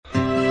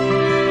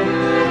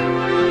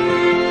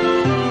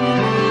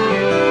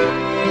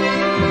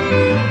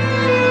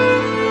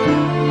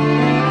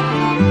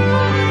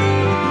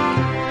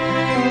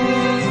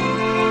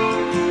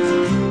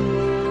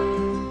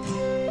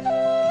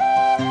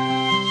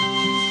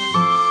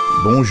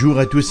Bonjour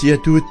à tous et à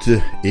toutes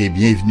et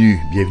bienvenue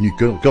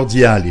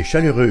cordiale et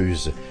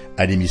chaleureuse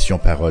à l'émission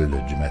Parole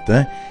du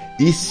matin.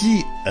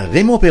 Ici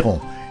Raymond Perron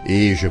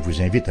et je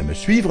vous invite à me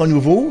suivre à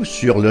nouveau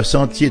sur le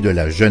sentier de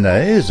la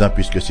Genèse,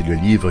 puisque c'est le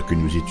livre que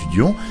nous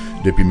étudions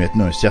depuis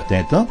maintenant un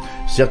certain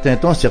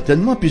temps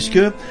certainement, puisque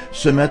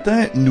ce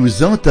matin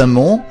nous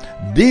entamons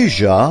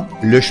déjà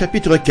le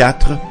chapitre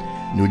 4.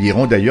 Nous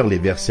lirons d'ailleurs les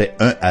versets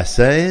 1 à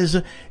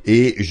 16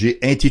 et j'ai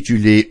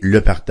intitulé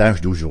le partage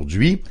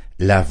d'aujourd'hui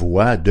La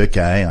voix de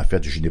Caïn. En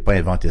fait, je n'ai pas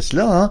inventé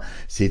cela,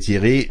 C'est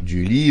tiré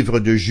du livre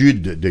de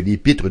Jude, de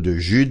l'épître de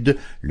Jude,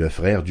 le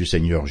frère du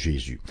Seigneur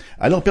Jésus.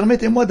 Alors,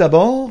 permettez-moi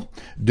d'abord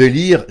de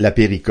lire la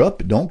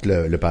péricope, donc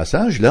le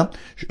passage là,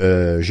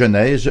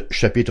 Genèse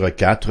chapitre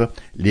 4,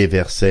 les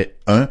versets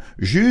 1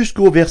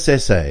 jusqu'au verset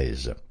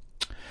 16.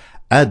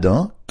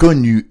 Adam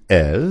connut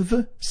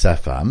Ève, sa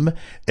femme,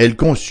 elle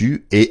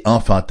conçut et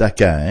enfanta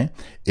Caïn,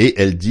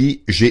 et elle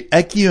dit, « J'ai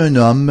acquis un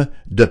homme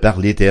de par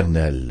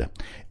l'Éternel. »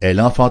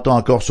 Elle enfanta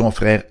encore son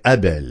frère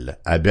Abel.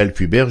 Abel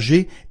fut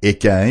berger, et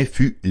Caïn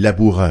fut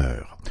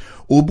laboureur.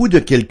 Au bout de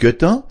quelque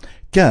temps,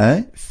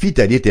 Caïn fit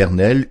à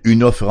l'Éternel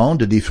une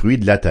offrande des fruits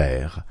de la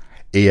terre.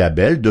 Et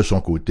Abel, de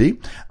son côté,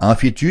 en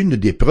fit une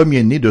des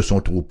premiers-nés de son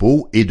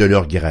troupeau et de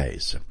leur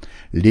graisse.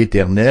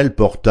 L'Éternel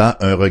porta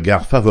un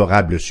regard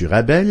favorable sur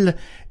Abel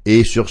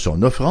et sur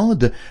son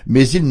offrande,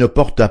 mais il ne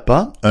porta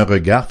pas un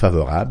regard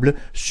favorable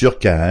sur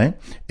Caïn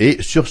et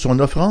sur son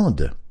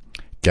offrande.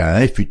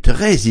 Caïn fut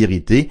très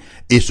irrité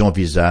et son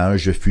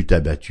visage fut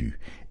abattu.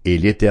 Et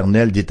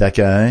l'Éternel dit à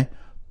Caïn,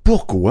 «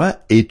 Pourquoi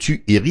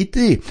es-tu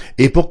irrité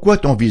et pourquoi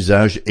ton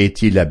visage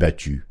est-il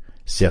abattu?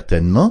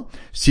 Certainement,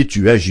 si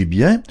tu agis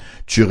bien,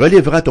 tu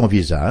relèveras ton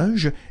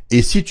visage,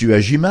 et si tu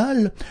agis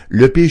mal,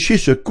 le péché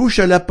se couche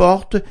à la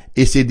porte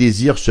et ses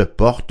désirs se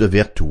portent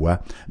vers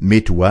toi,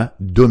 mais toi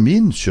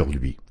domine sur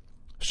lui. »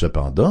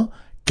 Cependant,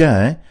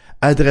 Caïn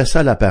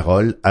adressa la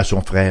parole à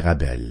son frère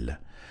Abel.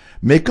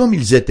 Mais comme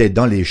ils étaient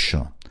dans les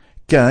champs,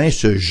 Caïn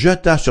se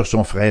jeta sur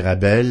son frère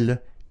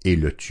Abel et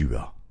le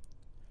tua.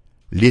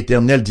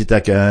 L'Éternel dit à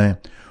Caïn,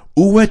 «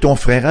 Où est ton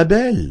frère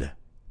Abel? »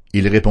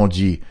 Il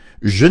répondit,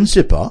 « Je ne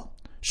sais pas.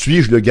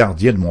 Suis-je le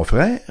gardien de mon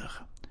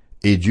frère? »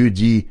 Et Dieu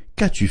dit, «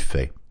 Qu'as-tu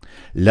fait?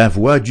 La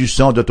voix du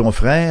sang de ton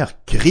frère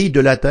crie de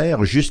la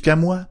terre jusqu'à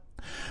moi.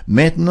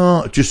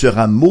 Maintenant tu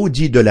seras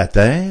maudit de la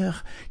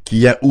terre,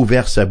 qui a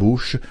ouvert sa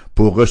bouche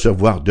pour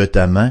recevoir de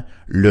ta main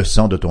le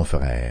sang de ton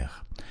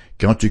frère.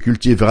 Quand tu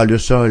cultiveras le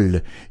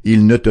sol,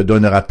 il ne te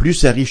donnera plus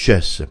sa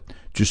richesse.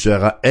 Tu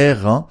seras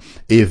errant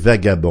et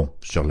vagabond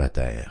sur la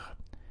terre. »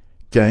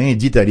 Caïn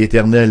dit à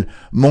l'Éternel,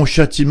 « Mon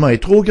châtiment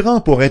est trop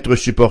grand pour être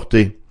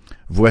supporté.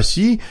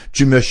 Voici,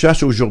 tu me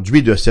chasses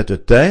aujourd'hui de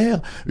cette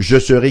terre, je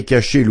serai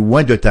caché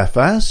loin de ta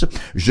face,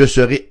 je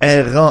serai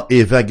errant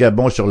et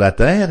vagabond sur la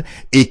terre,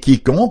 et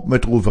quiconque me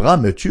trouvera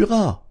me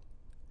tuera. »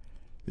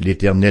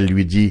 L'Éternel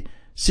lui dit,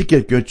 « Si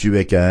quelqu'un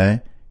tuait Caïn,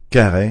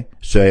 Caïn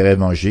serait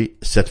vengé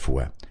 7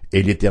 fois. »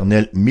 Et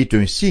l'Éternel mit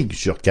un signe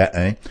sur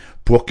Caïn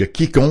pour que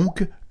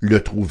quiconque le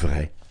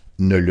trouverait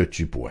ne le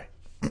tue point.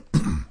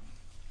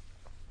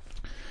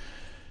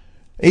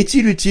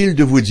 Est-il utile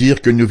de vous dire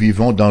que nous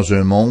vivons dans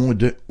un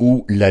monde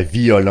où la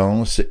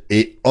violence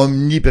est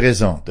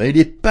omniprésente? Elle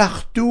est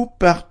partout,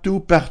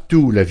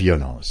 la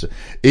violence.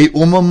 Et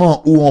au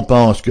moment où on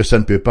pense que ça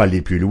ne peut pas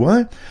aller plus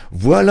loin,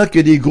 voilà que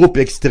des groupes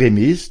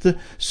extrémistes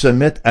se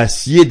mettent à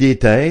scier des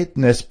têtes,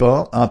 n'est-ce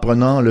pas, en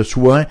prenant le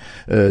soin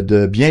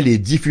de bien les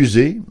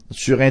diffuser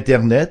sur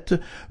Internet,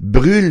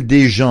 brûlent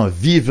des gens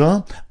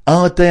vivants,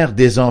 enterre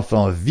des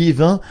enfants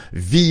vivants,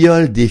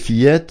 viole des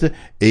fillettes,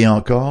 et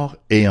encore,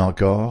 et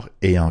encore,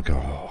 et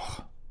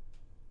encore.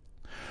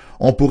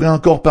 On pourrait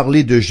encore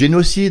parler de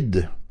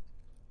génocide.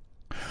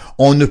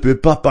 On ne peut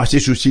pas passer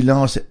sous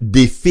silence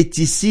des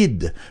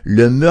féticides,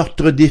 le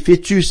meurtre des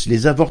fœtus,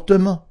 les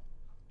avortements.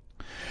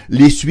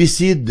 Les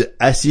suicides,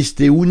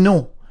 assistés ou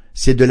non,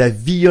 c'est de la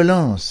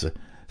violence,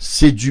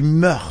 c'est du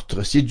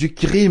meurtre, c'est du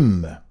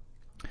crime.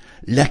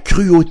 La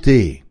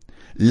cruauté,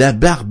 la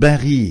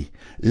barbarie,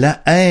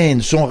 la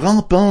haine sont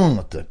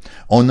rampantes.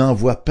 On en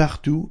voit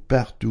partout.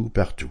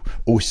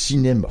 Au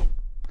cinéma,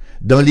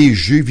 dans les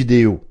jeux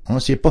vidéo.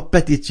 C'est pas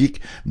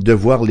pathétique de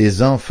voir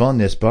les enfants,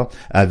 n'est-ce pas,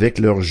 avec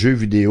leurs jeux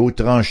vidéo,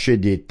 trancher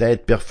des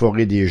têtes,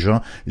 perforer des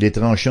gens, les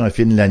trancher en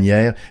fine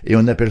lanière, et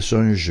on appelle ça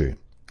un jeu.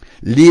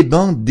 Les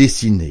bandes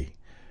dessinées.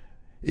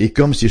 Et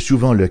comme c'est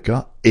souvent le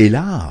cas,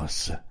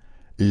 hélas,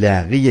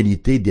 la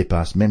réalité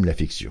dépasse même la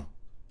fiction.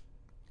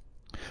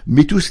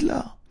 Mais tout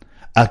cela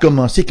a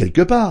commencé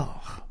quelque part.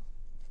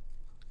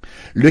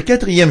 Le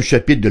 4e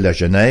chapitre de la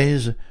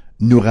Genèse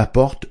nous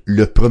rapporte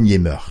le premier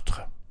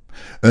meurtre.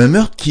 Un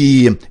meurtre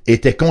qui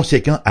était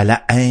conséquent à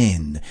la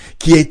haine,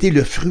 qui a été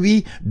le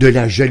fruit de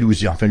la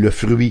jalousie,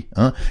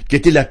 qui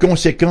était la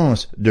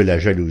conséquence de la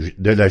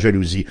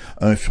jalousie,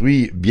 un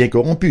fruit bien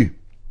corrompu.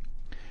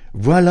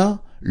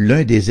 Voilà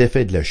l'un des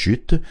effets de la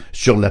chute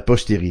sur la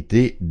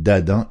postérité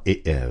d'Adam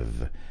et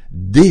Ève.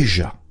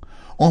 Déjà,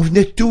 on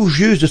venait tout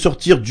juste de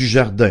sortir du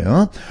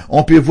jardin,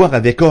 On peut voir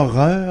avec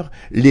horreur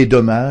les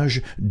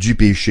dommages du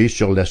péché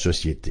sur la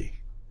société.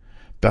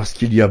 parce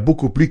qu'il y a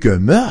beaucoup plus qu'un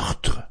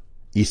meurtre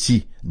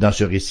ici, dans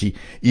ce récit.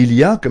 Il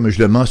y a, comme je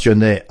le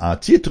mentionnais en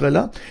titre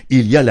là,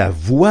 il y a la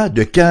voix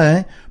de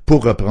Caïn,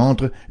 pour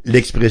reprendre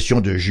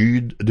l'expression de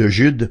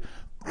Jude,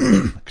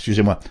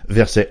 excusez-moi,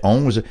 verset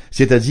 11,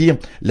 c'est-à-dire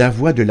la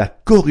voix de la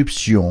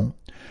corruption,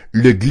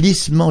 le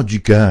glissement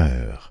du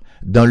cœur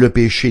dans le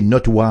péché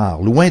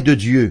notoire, loin de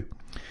Dieu,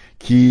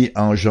 qui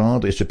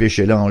engendre, et ce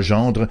péché-là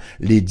engendre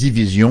les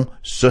divisions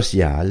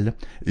sociales,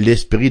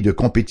 l'esprit de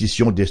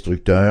compétition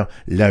destructeur,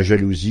 la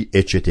jalousie,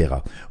 etc.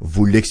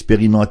 Vous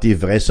l'expérimentez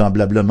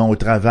vraisemblablement au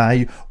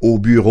travail, au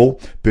bureau,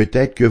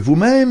 peut-être que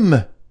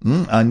vous-même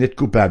en êtes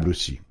coupable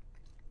aussi.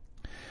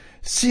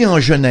 Si en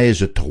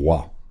Genèse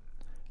 3,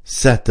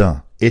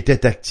 Satan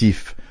était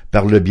actif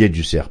par le biais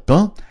du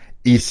serpent,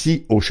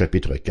 ici, au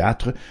chapitre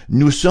 4,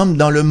 nous sommes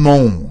dans le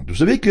monde. Vous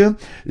savez que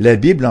la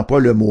Bible emploie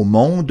le mot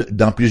monde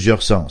dans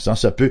plusieurs sens.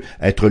 Ça peut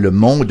être le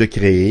monde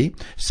créé,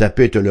 ça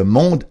peut être le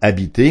monde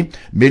habité,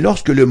 mais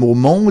lorsque le mot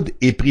monde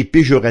est pris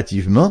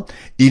péjorativement,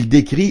 il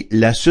décrit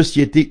la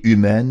société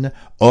humaine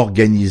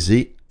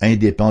organisée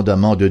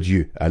indépendamment de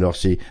Dieu. Alors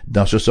c'est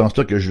dans ce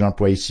sens-là que je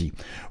l'emploie ici.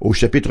 Au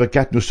chapitre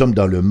 4, nous sommes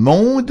dans le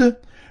monde,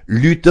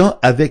 luttant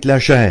avec la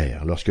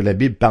chair. Lorsque la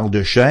Bible parle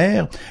de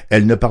chair,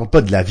 elle ne parle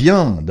pas de la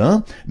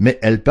viande, mais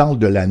elle parle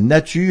de la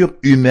nature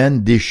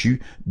humaine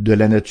déchue, de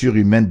la nature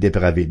humaine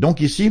dépravée.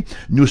 Donc ici,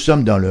 nous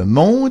sommes dans le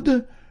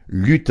monde,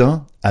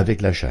 luttant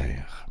avec la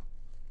chair.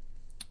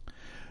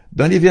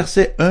 Dans les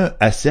versets 1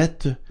 à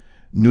 7,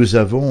 nous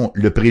avons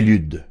le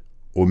prélude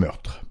au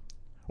meurtre.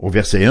 Au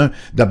verset 1,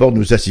 d'abord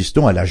nous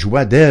assistons à la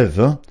joie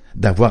d'Ève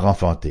d'avoir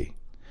enfanté.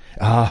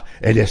 Ah,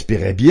 elle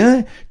espérait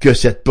bien que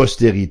cette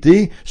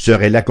postérité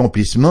serait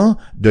l'accomplissement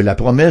de la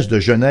promesse de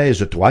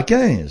Genèse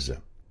 3,15.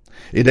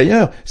 Et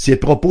d'ailleurs, ces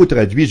propos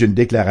traduisent une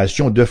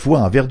déclaration de foi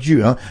envers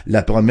Dieu,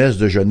 la promesse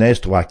de Genèse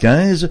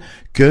 3,15,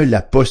 que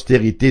la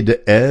postérité de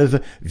Ève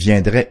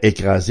viendrait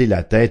écraser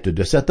la tête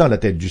de Satan, la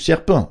tête du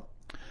serpent.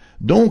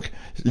 Donc,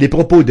 les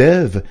propos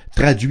d'Ève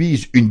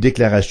traduisent une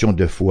déclaration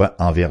de foi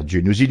envers Dieu.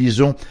 Nous y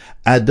lisons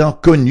 « Adam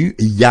connut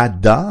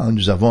Yada »,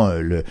 nous avons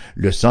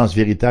le sens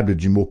véritable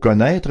du mot «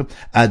 connaître ».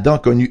 Adam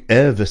connut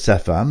Ève, sa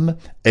femme,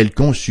 elle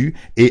conçut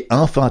et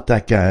enfanta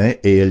Caïn,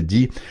 et elle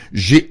dit «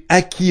 J'ai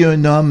acquis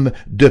un homme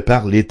de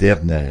par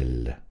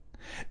l'Éternel ».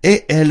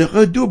 Et elle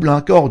redouble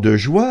encore de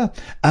joie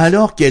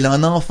alors qu'elle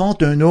en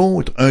enfante un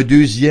autre, un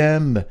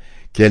deuxième,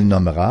 qu'elle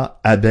nommera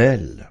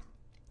Abel.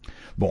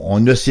 Bon, on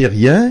ne sait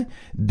rien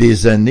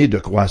des années de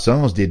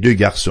croissance des deux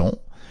garçons.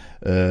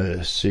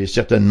 C'est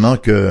certainement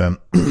que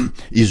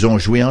ils ont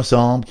joué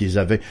ensemble, qu'ils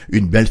avaient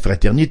une belle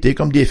fraternité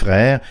comme des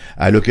frères,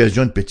 à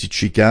l'occasion de petites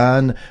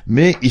chicanes,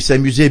 mais ils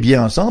s'amusaient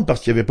bien ensemble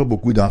parce qu'il n'y avait pas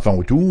beaucoup d'enfants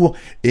autour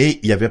et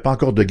il n'y avait pas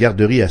encore de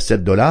garderie à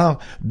 $7,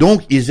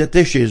 donc ils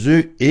étaient chez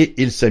eux et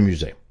ils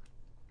s'amusaient.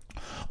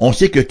 On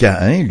sait que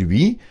Caïn,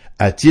 lui,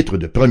 à titre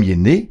de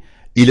premier-né,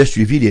 il a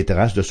suivi les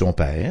traces de son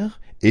père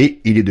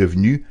et il est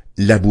devenu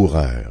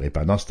laboureur. Et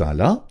pendant ce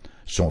temps-là,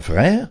 son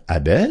frère,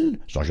 Abel,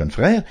 son jeune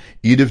frère,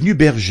 il est devenu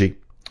berger.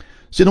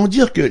 C'est donc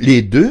dire que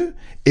les deux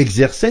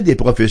exerçaient des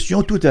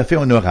professions tout à fait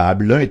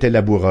honorables. L'un était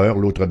laboureur,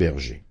 l'autre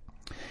berger.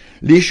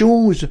 Les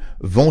choses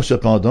vont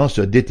cependant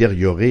se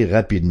détériorer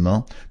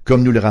rapidement,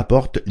 comme nous le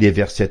rapportent les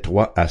versets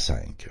 3 à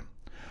 5.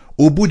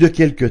 Au bout de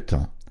quelque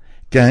temps,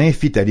 Caïn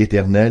fit à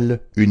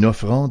l'Éternel une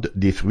offrande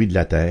des fruits de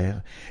la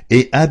terre,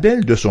 et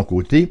Abel, de son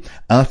côté,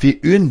 en fit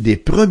une des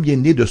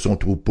premiers-nés de son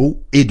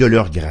troupeau et de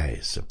leur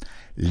graisse.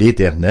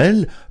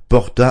 L'Éternel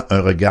porta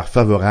un regard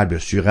favorable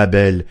sur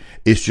Abel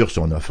et sur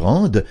son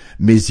offrande,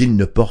 mais il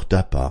ne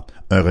porta pas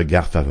un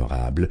regard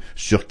favorable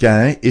sur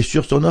Caïn et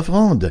sur son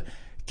offrande.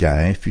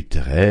 Caïn fut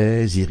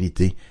très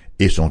irrité,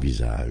 et son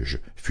visage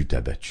fut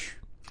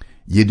abattu.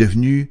 Il est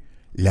devenu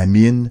la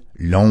mine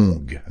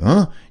longue,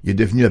 il est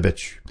devenu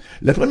abattu.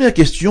 La première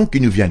question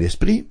qui nous vient à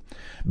l'esprit,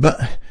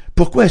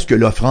 pourquoi est-ce que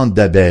l'offrande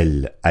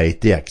d'Abel a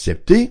été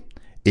acceptée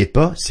et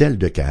pas celle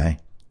de Caïn?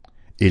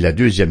 Et la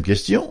deuxième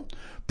question,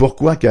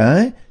 pourquoi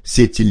Caïn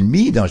s'est-il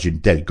mis dans une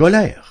telle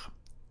colère?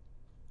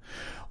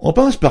 On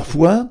pense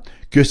parfois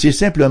que c'est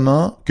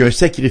simplement qu'un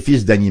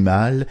sacrifice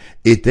d'animal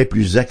était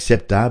plus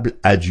acceptable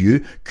à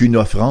Dieu qu'une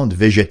offrande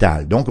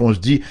végétale. Donc on se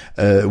dit,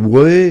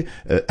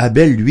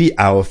 Abel lui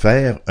a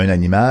offert un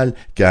animal,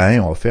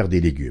 Caïn a offert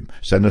des légumes.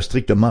 Ça n'a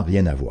strictement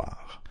rien à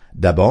voir.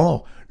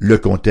 D'abord, le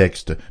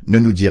contexte ne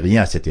nous dit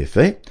rien à cet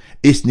effet,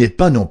 et ce n'est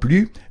pas non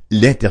plus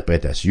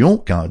l'interprétation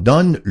qu'en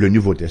donne le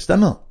Nouveau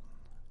Testament.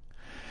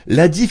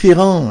 La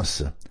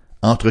différence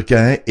entre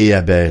Caïn et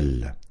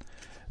Abel,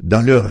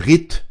 dans leur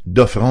rite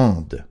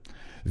d'offrande,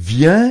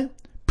 vient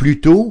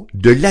plutôt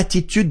de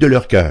l'attitude de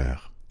leur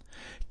cœur.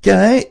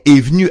 Caïn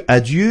est venu à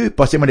Dieu,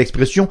 passez-moi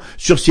l'expression,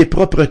 sur ses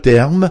propres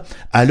termes,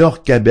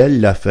 alors qu'Abel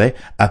l'a fait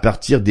à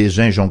partir des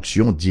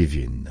injonctions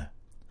divines.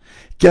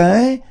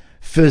 Caïn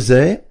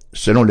faisait,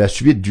 selon la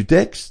suite du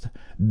texte,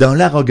 dans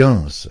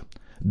l'arrogance,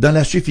 dans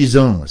la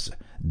suffisance.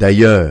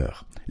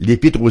 D'ailleurs,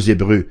 l'Épître aux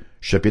Hébreux,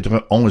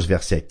 chapitre 11,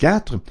 verset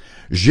 4,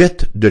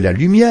 jette de la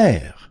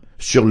lumière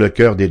sur le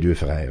cœur des deux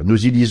frères.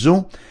 Nous y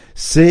lisons «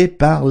 C'est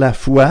par la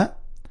foi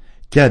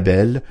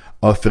qu'Abel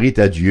offrit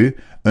à Dieu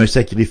un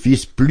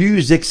sacrifice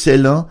plus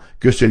excellent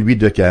que celui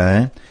de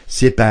Caïn.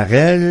 C'est par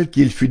elle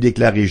qu'il fut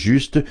déclaré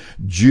juste,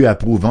 Dieu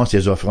approuvant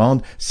ses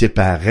offrandes. C'est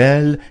par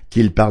elle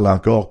qu'il parle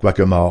encore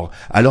quoique mort.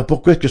 Alors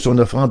pourquoi est-ce que son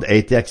offrande a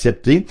été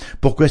acceptée?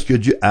 Pourquoi est-ce que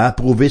Dieu a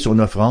approuvé son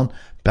offrande?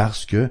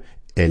 Parce que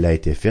elle a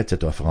été faite,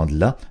 cette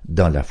offrande-là,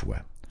 dans la foi.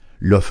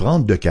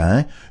 L'offrande de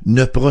Caïn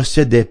ne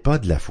procédait pas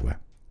de la foi.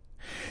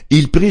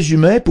 Il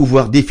présumait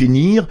pouvoir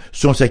définir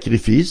son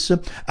sacrifice,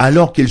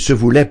 alors qu'il se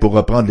voulait, pour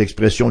reprendre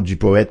l'expression du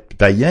poète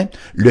païen,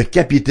 le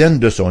capitaine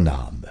de son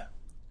âme.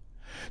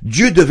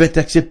 Dieu devait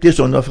accepter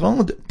son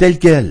offrande telle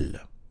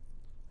qu'elle.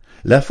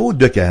 La faute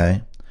de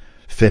Caïn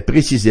fait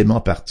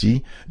précisément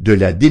partie de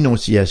la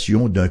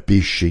dénonciation d'un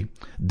péché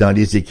dans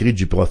les écrits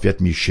du prophète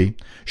Michée,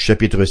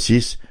 chapitre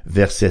 6,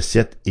 versets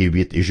 7 et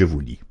 8, et je vous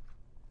lis.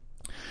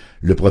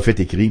 Le prophète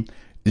écrit: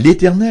 «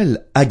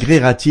 L'Éternel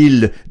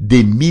agréera-t-il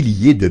des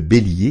milliers de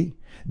béliers,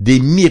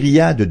 des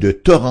myriades de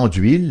torrents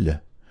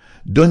d'huile?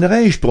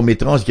 Donnerai-je pour mes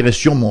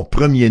transgressions mon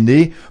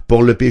premier-né,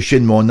 pour le péché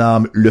de mon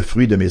âme le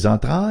fruit de mes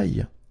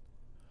entrailles?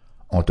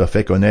 On t'a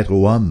fait connaître,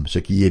 ô homme, ce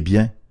qui est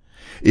bien,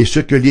 et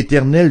ce que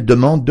l'Éternel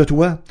demande de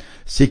toi,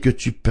 c'est que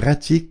tu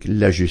pratiques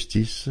la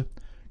justice,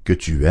 que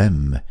tu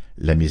aimes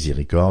la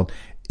miséricorde,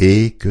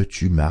 et que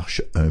tu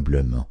marches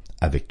humblement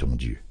avec ton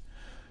Dieu. »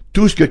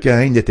 Tout ce que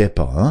Caïn n'était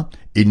pas,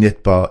 il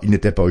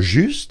n'était pas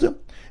juste,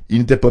 il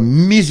n'était pas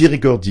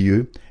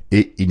miséricordieux,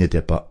 et il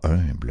n'était pas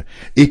humble.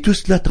 Et tout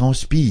cela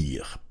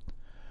transpire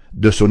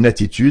de son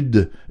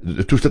attitude,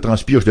 tout cela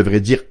transpire, je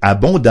devrais dire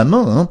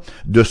abondamment,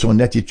 de son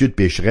attitude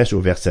pécheresse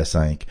au verset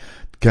 5.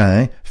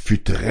 Caïn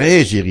fut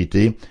très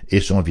irrité,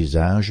 et son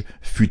visage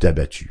fut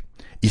abattu.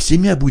 Il s'est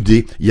mis à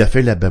bouder, il a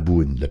fait la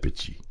baboune, le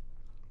petit.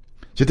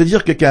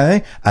 C'est-à-dire que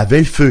Caïn avait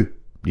le feu,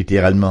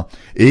 littéralement,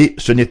 et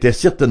ce n'était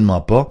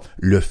certainement pas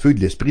le feu de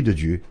l'Esprit de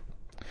Dieu.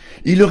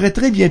 Il aurait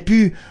très bien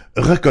pu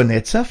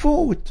reconnaître sa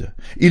faute,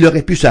 il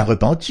aurait pu s'en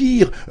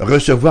repentir,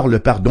 recevoir le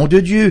pardon de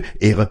Dieu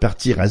et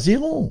repartir à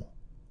zéro.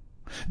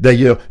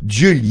 D'ailleurs,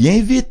 Dieu l'y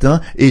invite,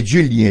 et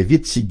Dieu l'y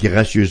invite si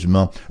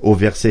gracieusement, au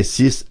verset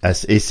 6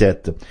 et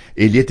 7.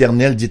 Et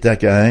l'Éternel dit à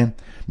Caïn: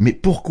 « Mais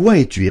pourquoi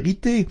es-tu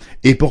irrité,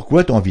 et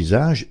pourquoi ton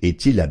visage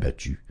est-il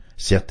abattu?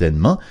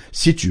 Certainement,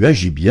 si tu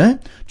agis bien,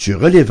 tu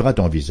relèveras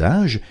ton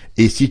visage,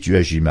 et si tu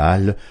agis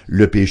mal,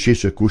 le péché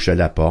se couche à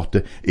la porte,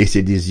 et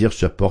ses désirs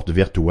se portent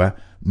vers toi,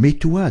 mais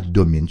toi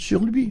domine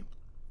sur lui. »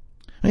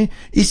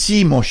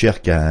 Ici, mon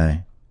cher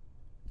Caïn,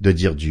 de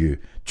dire Dieu,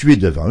 tu es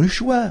devant un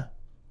choix.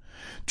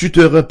 Tu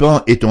te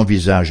repens et ton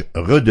visage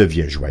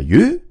redevient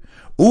joyeux,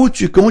 ou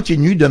tu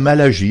continues de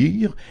mal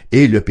agir,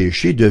 et le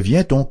péché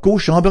devient ton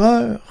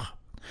cochambreur.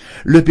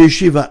 Le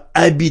péché va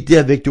habiter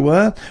avec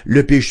toi,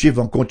 le péché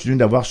va continuer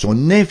d'avoir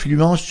son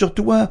influence sur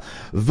toi,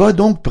 va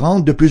donc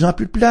prendre de plus en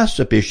plus de place,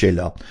 ce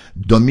péché-là.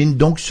 Domine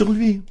donc sur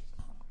lui.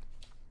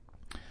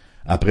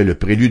 Après le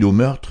prélude au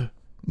meurtre,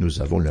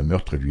 nous avons le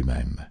meurtre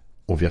lui-même,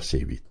 au verset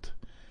 8.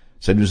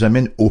 Ça nous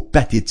amène au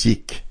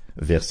pathétique,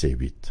 verset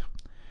 8,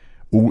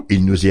 où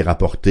il nous est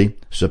rapporté,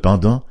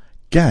 cependant,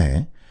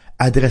 Caïn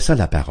adressa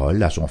la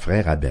parole à son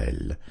frère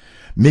Abel.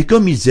 Mais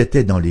comme ils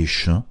étaient dans les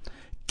champs,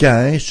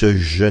 Caïn se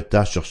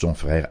jeta sur son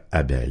frère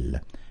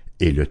Abel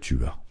et le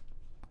tua.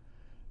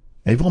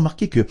 Et vous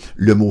remarquez que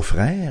le mot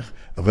frère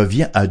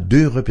revient à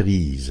 2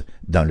 reprises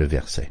dans le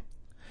verset.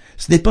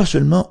 Ce n'est pas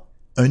seulement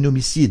un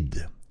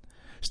homicide,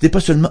 ce n'est pas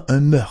seulement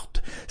un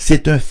meurtre,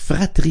 c'est un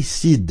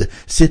fratricide,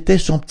 c'était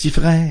son petit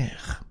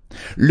frère,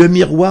 le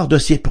miroir de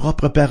ses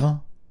propres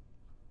parents.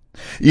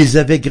 Ils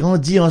avaient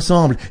grandi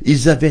ensemble,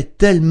 ils avaient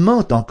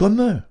tellement en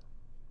commun.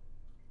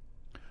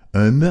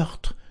 Un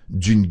meurtre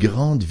d'une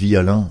grande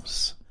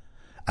violence.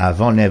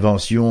 Avant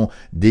l'invention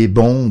des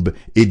bombes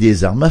et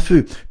des armes à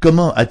feu.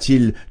 Comment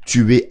a-t-il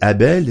tué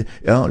Abel?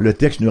 Le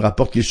texte nous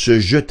rapporte qu'il se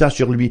jeta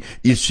sur lui,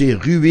 il s'est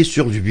rué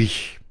sur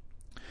lui.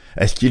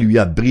 Est-ce qu'il lui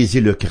a brisé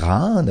le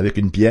crâne avec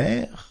une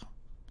pierre?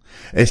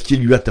 Est-ce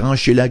qu'il lui a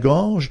tranché la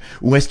gorge?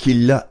 Ou est-ce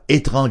qu'il l'a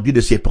étranglé de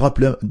ses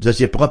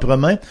propres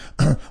mains?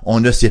 On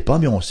ne sait pas,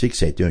 mais on sait que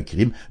ça a été un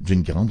crime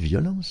d'une grande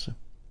violence.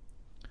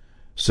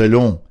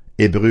 Selon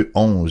Hébreux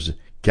 11,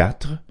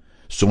 4,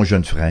 son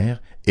jeune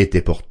frère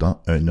était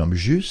pourtant un homme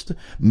juste,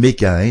 mais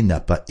Caïn n'a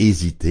pas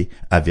hésité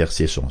à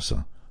verser son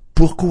sang.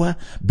 Pourquoi?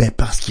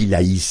 Parce qu'il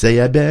haïssait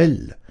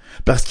Abel,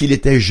 parce qu'il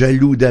était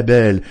jaloux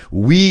d'Abel.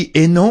 Oui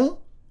et non,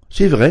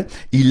 c'est vrai,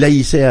 il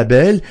haïssait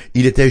Abel,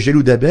 il était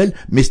jaloux d'Abel,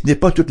 mais ce n'est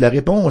pas toute la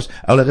réponse.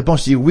 Alors la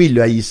réponse est oui, il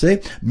le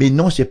haïssait, mais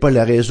non, c'est pas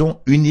la raison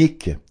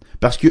unique.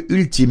 Parce que,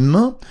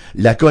 ultimement,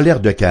 la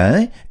colère de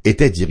Caïn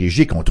était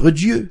dirigée contre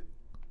Dieu.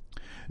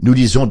 Nous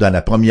lisons dans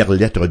la première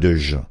lettre de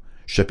Jean,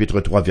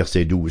 chapitre 3,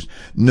 verset 12,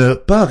 « Ne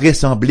pas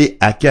ressembler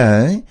à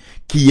Caïn,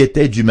 qui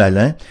était du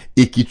malin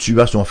et qui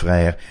tua son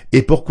frère.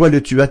 Et pourquoi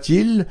le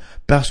tua-t-il?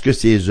 Parce que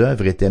ses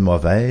œuvres étaient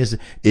mauvaises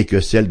et que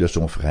celles de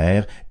son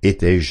frère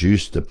étaient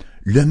justes. »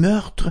 Le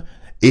meurtre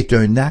est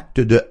un acte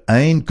de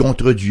haine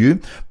contre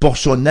Dieu. Pour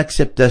son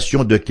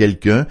acceptation de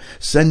quelqu'un,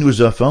 ça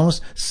nous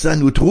offense, ça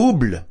nous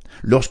trouble.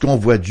 Lorsqu'on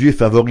voit Dieu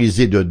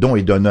favoriser de dons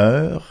et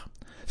d'honneurs,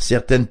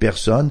 certaines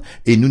personnes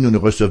et nous ne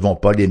recevons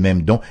pas les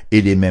mêmes dons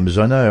et les mêmes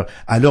honneurs.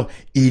 Alors,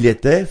 il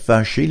était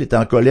fâché, il était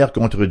en colère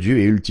contre Dieu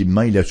et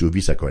ultimement, il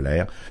assouvit sa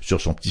colère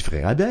sur son petit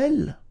frère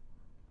Abel.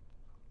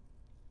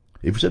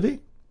 Et vous savez,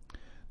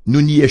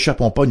 nous n'y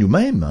échappons pas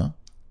nous-mêmes. Hein?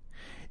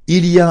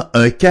 Il y a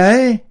un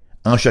Caïn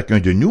en chacun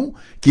de nous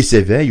qui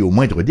s'éveille au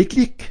moindre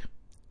déclic.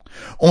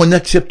 On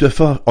n'accepte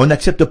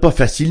pas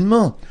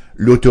facilement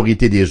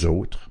l'autorité des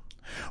autres.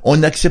 On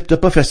n'accepte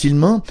pas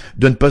facilement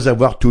de ne pas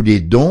avoir tous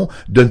les dons,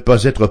 de ne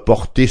pas être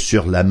porté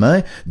sur la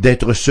main,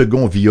 d'être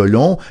second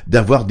violon,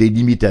 d'avoir des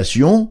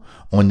limitations.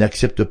 On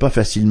n'accepte pas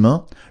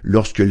facilement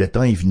lorsque le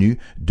temps est venu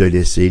de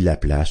laisser la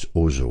place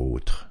aux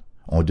autres.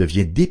 On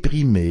devient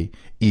déprimé,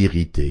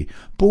 irrité,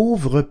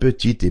 pauvre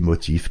petit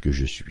émotif que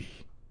je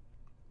suis.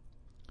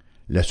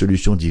 La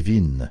solution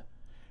divine,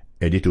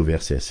 elle est au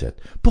verset 7.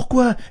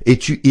 Pourquoi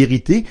es-tu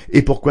irrité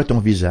et pourquoi ton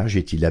visage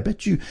est-il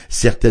abattu?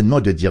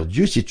 Certainement de dire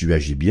Dieu, si tu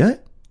agis bien,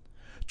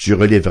 tu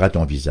relèveras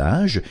ton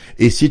visage,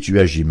 et si tu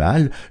agis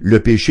mal, le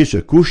péché se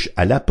couche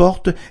à la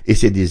porte et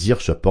ses désirs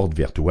se portent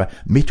vers toi,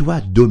 mais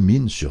toi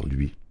domine sur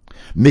lui.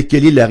 Mais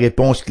quelle est la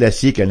réponse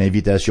classique à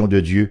l'invitation de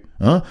Dieu?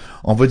 Hein?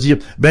 On va dire,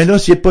 ben là,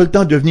 c'est pas le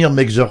temps de venir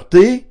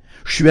m'exhorter,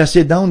 je suis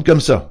assez down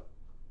comme ça.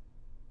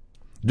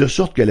 De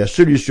sorte que la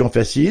solution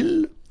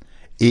facile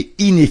et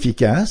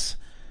inefficace,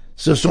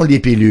 ce sont les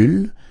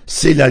pilules,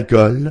 c'est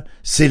l'alcool,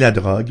 c'est la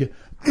drogue,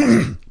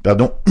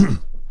 pardon,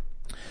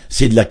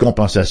 c'est de la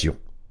compensation.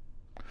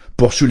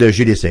 Pour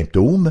soulager les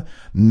symptômes,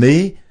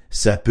 mais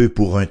ça peut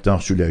pour un temps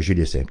soulager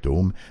les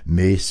symptômes,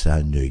 mais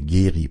ça ne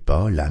guérit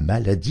pas la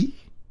maladie.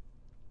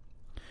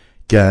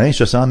 Caïn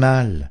se sent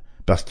mal,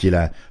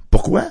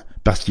 Pourquoi?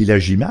 Parce qu'il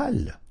agit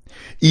mal.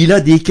 Il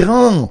a des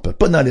crampes,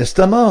 pas dans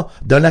l'estomac,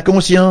 dans la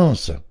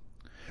conscience.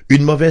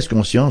 Une mauvaise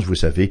conscience, vous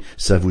savez,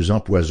 ça vous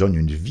empoisonne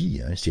une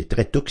vie, hein? C'est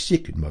très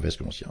toxique, une mauvaise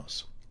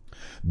conscience.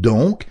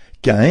 Donc,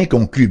 Caïn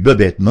conclut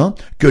bebêtement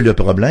que le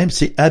problème,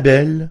 c'est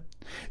Abel.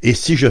 Et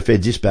si je fais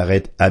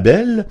disparaître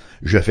Abel,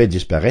 je fais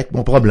disparaître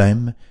mon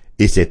problème.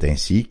 Et c'est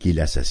ainsi qu'il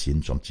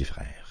assassine son petit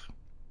frère.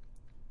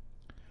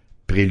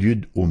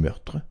 Prélude au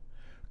meurtre,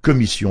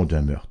 commission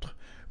d'un meurtre.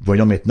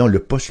 Voyons maintenant le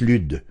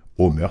postlude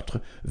au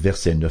meurtre,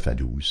 versets 9 à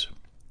 12.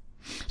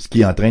 Ce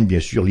qui entraîne bien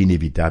sûr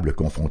l'inévitable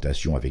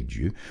confrontation avec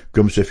Dieu,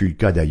 comme ce fut le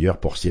cas d'ailleurs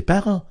pour ses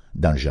parents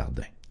dans le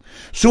jardin.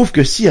 Sauf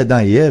que si Adam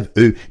et Ève,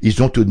 eux,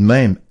 ils ont tout de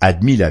même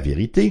admis la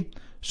vérité,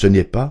 ce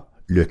n'est pas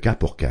le cas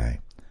pour Caïn.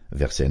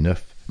 Verset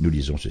 9, nous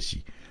lisons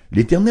ceci.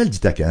 L'Éternel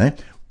dit à Caïn,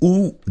 «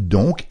 Où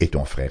donc est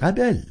ton frère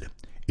Abel? »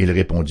 Il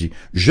répondit,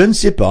 « Je ne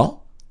sais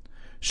pas.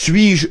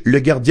 Suis-je le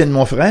gardien de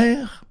mon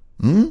frère? »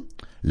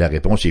 La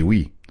réponse est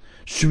oui.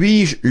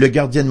 Suis-je le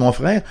gardien de mon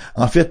frère?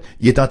 En fait,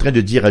 il est en train de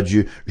dire à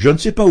Dieu, « Je ne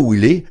sais pas où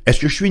il est. Est-ce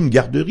que je suis une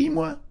garderie,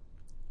 moi? »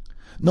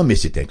 Non, mais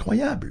c'est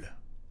incroyable.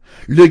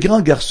 Le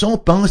grand garçon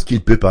pense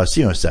qu'il peut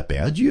passer un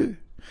sapin à Dieu.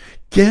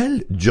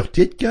 Quelle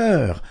dureté de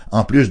cœur,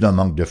 en plus d'un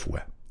manque de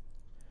foi.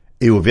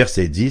 Et au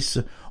verset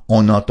 10,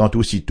 on entend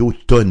aussitôt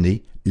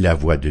tonner la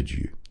voix de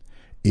Dieu.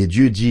 Et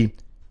Dieu dit,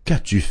 «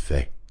 Qu'as-tu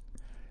fait?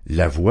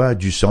 La voix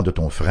du sang de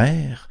ton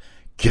frère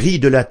crie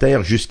de la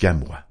terre jusqu'à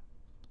moi. »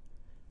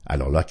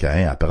 Alors là,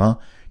 Caïn apprend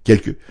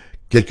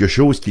quelque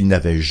chose qu'il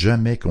n'avait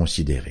jamais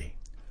considéré.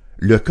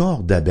 Le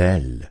corps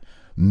d'Abel,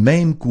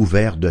 même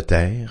couvert de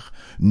terre,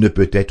 ne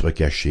peut être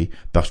caché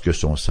parce que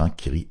son sang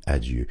crie à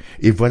Dieu.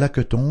 Et voilà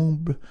que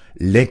tombe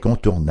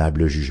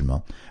l'incontournable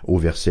jugement au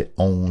verset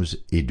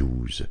 11 et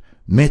 12.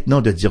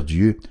 Maintenant de dire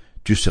Dieu,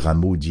 tu seras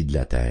maudit de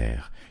la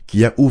terre,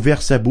 qui a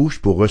ouvert sa bouche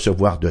pour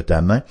recevoir de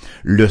ta main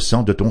le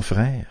sang de ton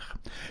frère.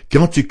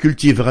 Quand tu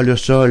cultiveras le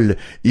sol,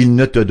 il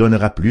ne te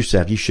donnera plus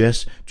sa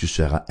richesse, tu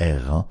seras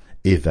errant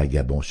et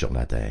vagabond sur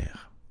la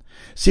terre.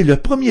 C'est le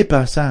premier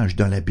passage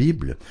dans la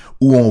Bible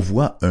où on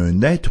voit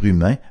un être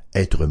humain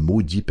être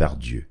maudit par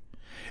Dieu.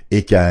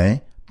 Et Caïn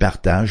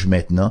partage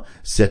maintenant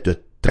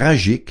cette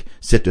tragique,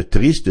 cette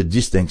triste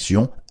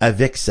distinction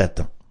avec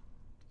Satan.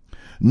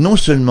 Non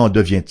seulement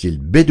devient-il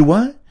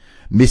bédouin,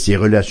 mais ses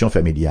relations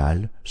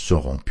familiales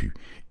sont rompues.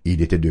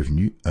 Il était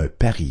devenu un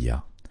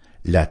paria,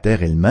 la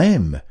terre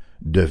elle-même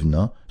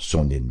devenant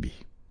son ennemi.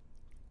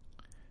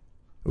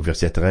 Au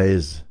verset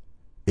 13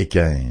 et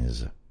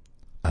 15.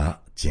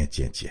 Ah, tiens,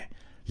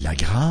 la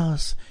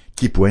grâce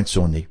qui pointe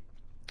son nez.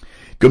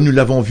 Comme nous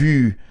l'avons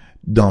vu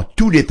dans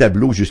tous les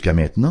tableaux jusqu'à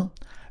maintenant,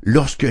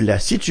 lorsque la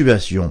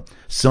situation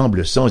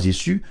semble sans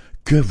issue,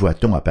 que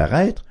voit-on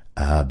apparaître?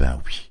 Ah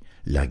ben oui,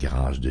 la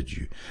grâce de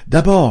Dieu.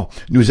 D'abord,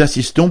 nous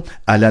assistons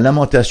à la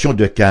lamentation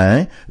de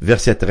Caïn,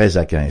 versets 13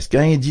 à 15.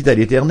 Caïn dit à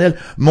l'Éternel,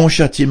 « Mon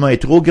châtiment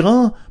est trop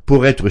grand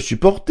pour être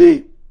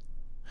supporté.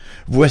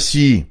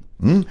 Voici,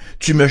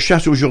 tu me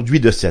chasses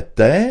aujourd'hui de cette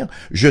terre,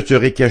 je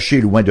serai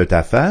caché loin de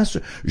ta face,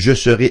 je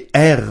serai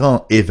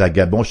errant et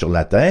vagabond sur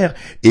la terre,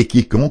 et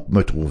quiconque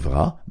me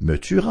trouvera me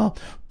tuera. »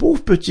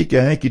 Pauvre petit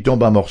Caïn qui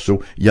tombe en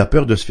morceaux, il a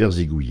peur de se faire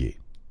zigouiller.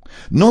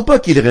 Non pas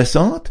qu'il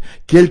ressente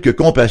quelque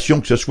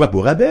compassion que ce soit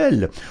pour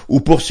Abel, ou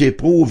pour ses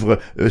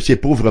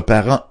pauvres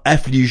parents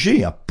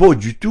affligés, pas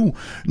du tout.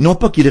 Non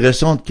pas qu'il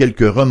ressente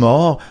quelque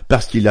remords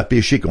parce qu'il a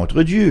péché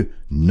contre Dieu.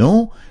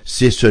 Non,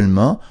 c'est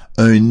seulement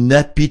un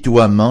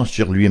apitoiement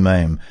sur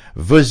lui-même.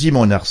 Vas-y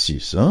mon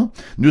Narcisse, hein?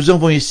 Nous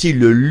avons ici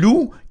le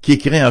loup qui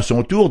craint à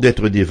son tour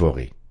d'être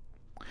dévoré.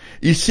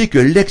 Il sait que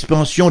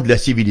l'expansion de la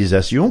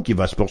civilisation qui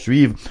va se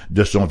poursuivre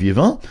de son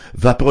vivant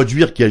va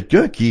produire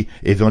quelqu'un qui,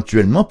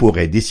 éventuellement,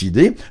 pourrait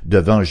décider de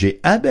venger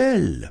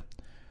Abel.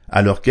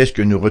 Alors qu'est-ce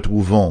que nous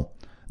retrouvons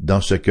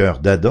dans ce cœur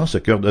d'Adam,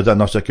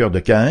 dans ce cœur de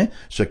Caïn,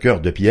 ce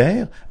cœur de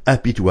Pierre?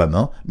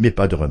 Apitoiement, mais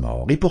pas de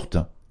remords.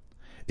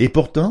 Et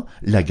pourtant,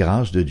 la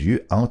grâce de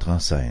Dieu entre en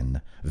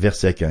scène.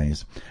 Verset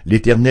 15.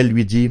 L'Éternel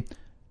lui dit,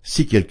 «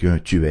 Si quelqu'un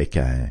tuait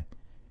Caïn,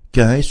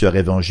 Caïn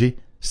serait vengé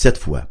 7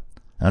 fois. »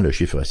 Le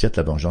chiffre 7,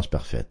 la vengeance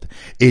parfaite.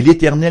 Et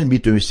l'Éternel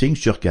mit un signe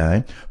sur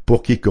Caïn,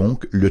 pour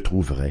quiconque le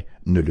trouverait,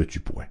 ne le tue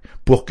point.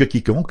 Pour que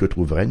quiconque le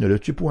trouverait, ne le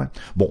tue point.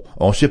 Bon,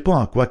 on ne sait pas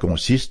en quoi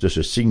consiste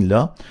ce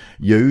signe-là.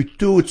 Il y a eu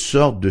toutes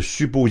sortes de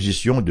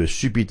suppositions, de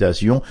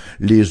supputations.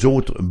 Les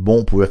autres,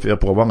 pouvaient faire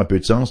pour avoir un peu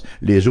de sens.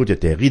 Les autres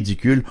étaient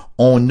ridicules.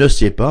 On ne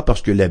sait pas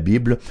parce que la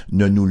Bible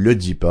ne nous le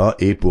dit pas.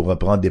 Et pour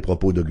reprendre des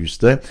propos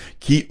d'Augustin,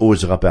 qui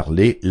osera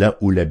parler là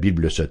où la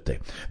Bible se tait?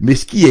 Mais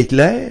ce qui est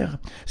clair,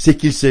 c'est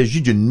qu'il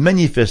s'agit d'une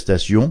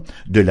manifestation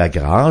de la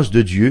grâce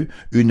de Dieu,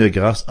 une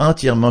grâce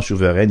entièrement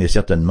souveraine et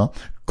certainement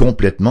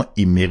complètement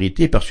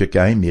imméritée parce que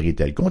Caïn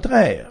méritait le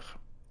contraire.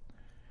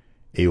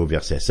 Et au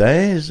verset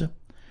 16,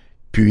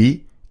 «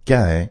 Puis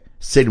Caïn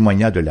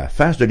s'éloigna de la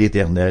face de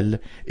l'Éternel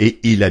et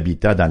il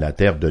habita dans la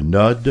terre de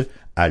Nod,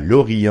 à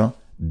l'orient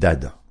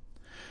d'Adam. »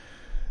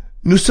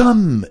 Nous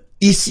sommes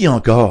ici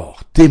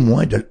encore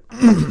témoins de...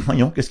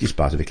 Voyons, qu'est-ce qui se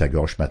passe avec la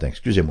gorge ce matin?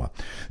 Excusez-moi.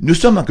 Nous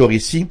sommes encore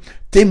ici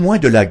témoins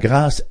de la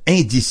grâce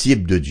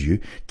indicible de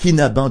Dieu qui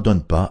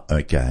n'abandonne pas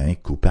un Caïn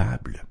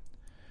coupable.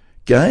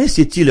 Caïn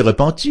s'est-il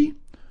repenti?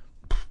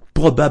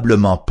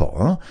 Probablement pas.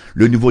 Hein?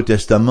 Le Nouveau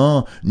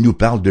Testament nous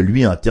parle de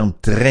lui en termes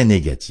très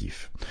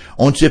négatifs.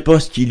 On ne sait pas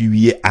ce qui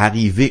lui est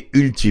arrivé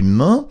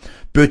ultimement.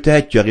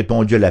 Peut-être qu'il a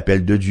répondu à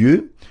l'appel de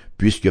Dieu,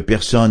 puisque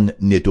personne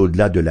n'est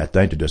au-delà de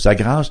l'atteinte de sa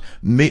grâce,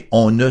 mais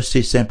on ne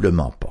sait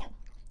simplement pas.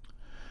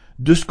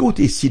 De ce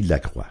côté-ci de la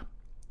croix,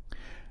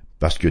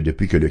 parce que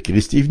depuis que le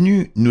Christ est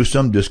venu, nous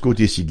sommes de ce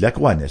côté-ci de la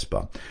croix, n'est-ce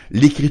pas?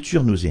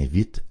 L'Écriture nous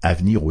invite à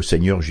venir au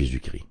Seigneur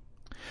Jésus-Christ,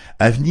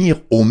 à venir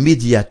au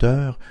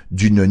médiateur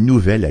d'une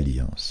nouvelle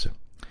alliance.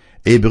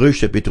 Hébreux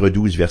chapitre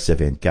 12, verset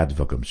 24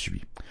 va comme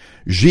suit.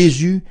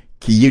 Jésus,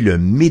 qui est le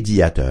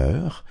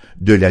médiateur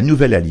de la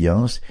nouvelle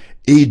alliance,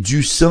 et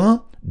du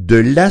sang de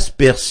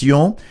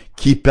l'aspersion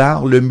qui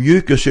parle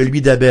mieux que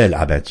celui d'Abel.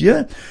 Ah ben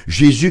tiens,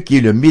 Jésus qui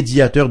est le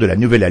médiateur de la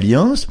nouvelle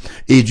alliance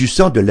et du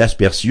sang de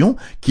l'aspersion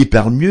qui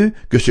parle mieux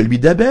que celui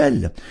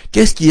d'Abel.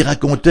 Qu'est-ce qu'il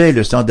racontait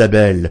le sang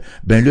d'Abel?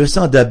 Ben le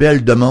sang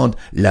d'Abel demande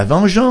la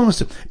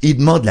vengeance, il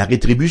demande la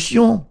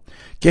rétribution.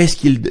 Qu'est-ce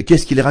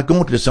qu'il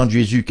raconte le sang de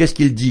Jésus? Qu'est-ce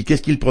qu'il dit?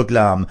 Qu'est-ce qu'il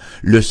proclame?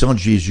 Le sang de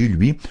Jésus,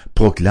 lui,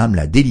 proclame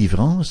la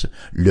délivrance,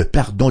 le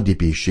pardon des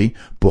péchés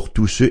pour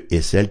tous ceux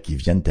et celles qui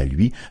viennent à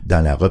lui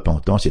dans la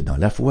repentance et dans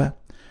la foi.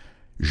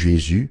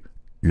 Jésus,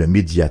 le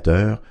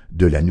médiateur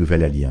de la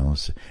nouvelle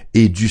alliance,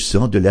 et du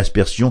sang de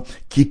l'aspersion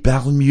qui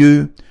parle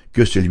mieux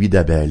que celui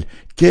d'Abel.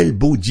 Quel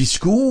beau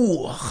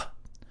discours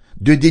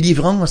de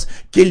délivrance,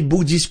 quel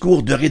beau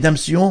discours de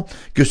rédemption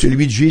que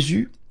celui de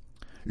Jésus.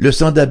 Le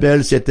sang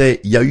d'Abel, c'était,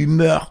 il y a eu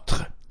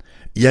meurtre,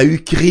 il y a eu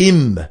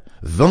crime,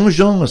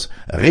 vengeance,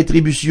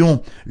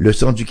 rétribution. Le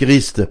sang du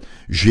Christ,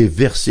 j'ai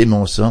versé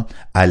mon sang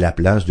à la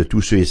place de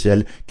tous ceux et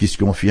celles qui se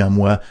confient en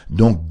moi.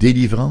 Donc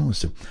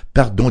délivrance,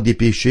 pardon des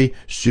péchés,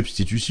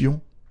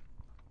 substitution.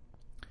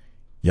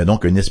 Il y a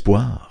donc un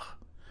espoir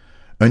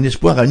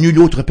à nul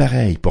autre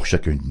pareil pour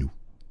chacun de nous.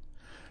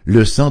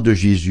 Le sang de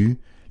Jésus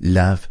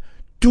lave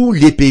tous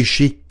les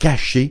péchés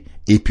cachés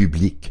et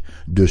publics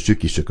de ceux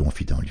qui se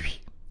confient en lui.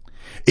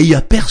 Et il n'y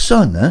a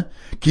personne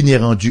qui n'est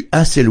rendu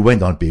assez loin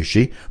dans le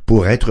péché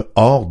pour être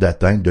hors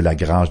d'atteinte de la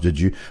grâce de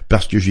Dieu,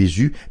 parce que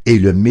Jésus est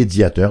le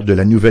médiateur de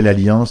la nouvelle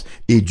alliance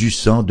et du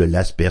sang de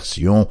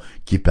l'aspersion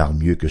qui parle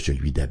mieux que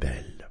celui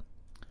d'Abel.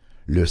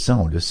 Le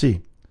sang, on le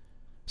sait,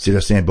 c'est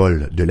le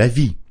symbole de la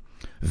vie.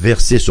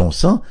 Verser son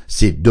sang,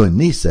 c'est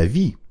donner sa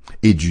vie.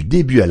 Et du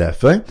début à la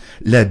fin,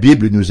 la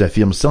Bible nous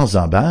affirme sans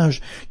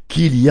embâche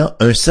qu'il y a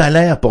un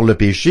salaire pour le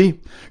péché.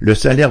 Le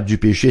salaire du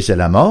péché, c'est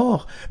la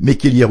mort, mais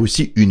qu'il y a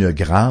aussi une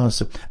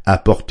grâce à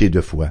portée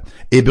de foi.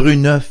 Hébreux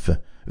 9,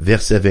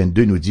 verset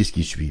 22 nous dit ce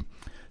qui suit.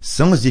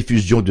 Sans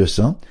effusion de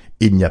sang,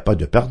 il n'y a pas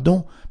de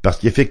pardon, parce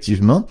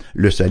qu'effectivement,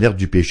 le salaire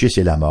du péché,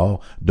 c'est la mort,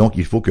 donc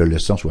il faut que le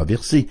sang soit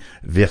versé.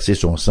 Verser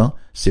son sang,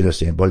 c'est le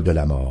symbole de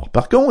la mort.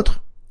 Par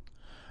contre,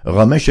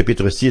 Romains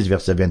chapitre 6,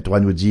 verset 23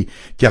 nous dit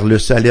 « Car le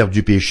salaire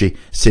du péché,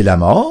 c'est la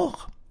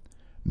mort,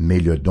 mais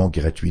le don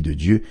gratuit de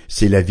Dieu,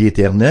 c'est la vie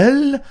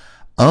éternelle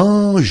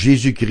en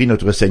Jésus-Christ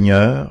notre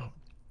Seigneur,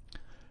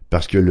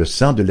 parce que le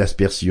sang de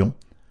l'aspersion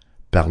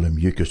parle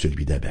mieux que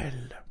celui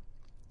d'Abel. »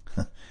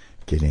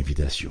 Quelle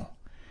invitation!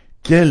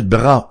 Quels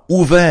bras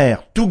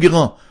ouverts, tout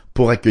grands,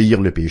 pour accueillir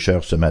le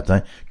pécheur ce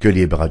matin que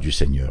les bras du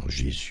Seigneur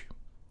Jésus.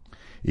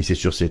 Et c'est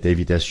sur cette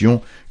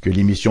invitation que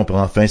l'émission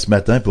prend fin ce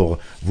matin pour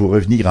vous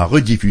revenir en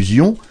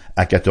rediffusion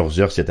à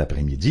 14h cet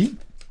après-midi.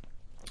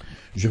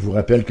 Je vous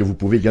rappelle que vous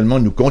pouvez également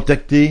nous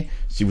contacter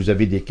si vous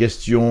avez des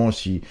questions,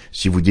 si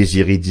vous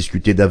désirez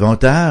discuter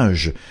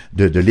davantage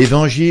de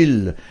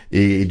l'Évangile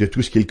et de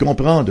tout ce qu'il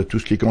comprend, de tout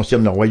ce qui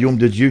concerne le royaume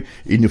de Dieu.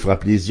 Il nous fera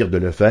plaisir de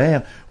le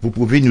faire. Vous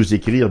pouvez nous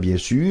écrire, bien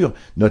sûr.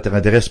 Notre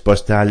adresse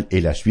postale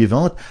est la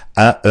suivante: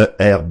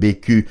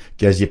 AERBQ,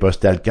 casier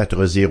postal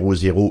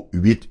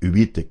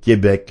 40088,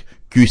 Québec,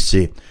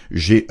 QC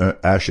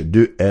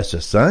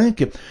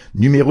G1H2S5.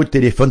 Numéro de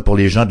téléphone pour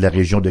les gens de la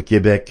région de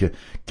Québec,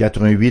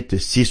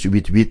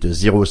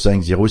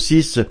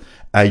 418-688-0506.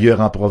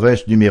 Ailleurs en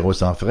province, numéro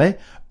sans frais,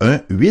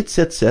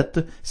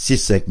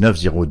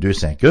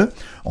 1-877-659-0251.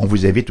 On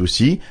vous invite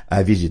aussi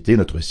à visiter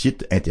notre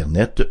site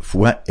internet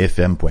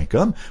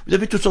foifm.com. Vous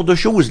avez toutes sortes de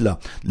choses là.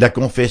 La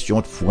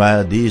confession de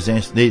foi, des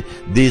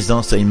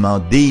enseignements,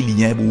 des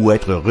liens où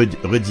être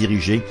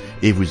redirigés.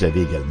 Et vous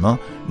avez également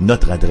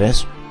notre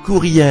adresse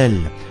courriel,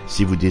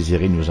 si vous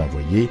désirez nous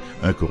envoyer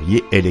un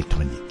courrier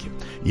électronique.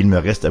 Il me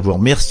reste à vous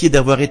remercier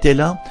d'avoir été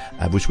là,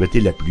 à vous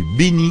souhaiter la plus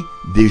bénie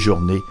des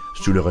journées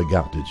sous le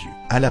regard de Dieu.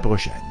 À la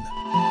prochaine.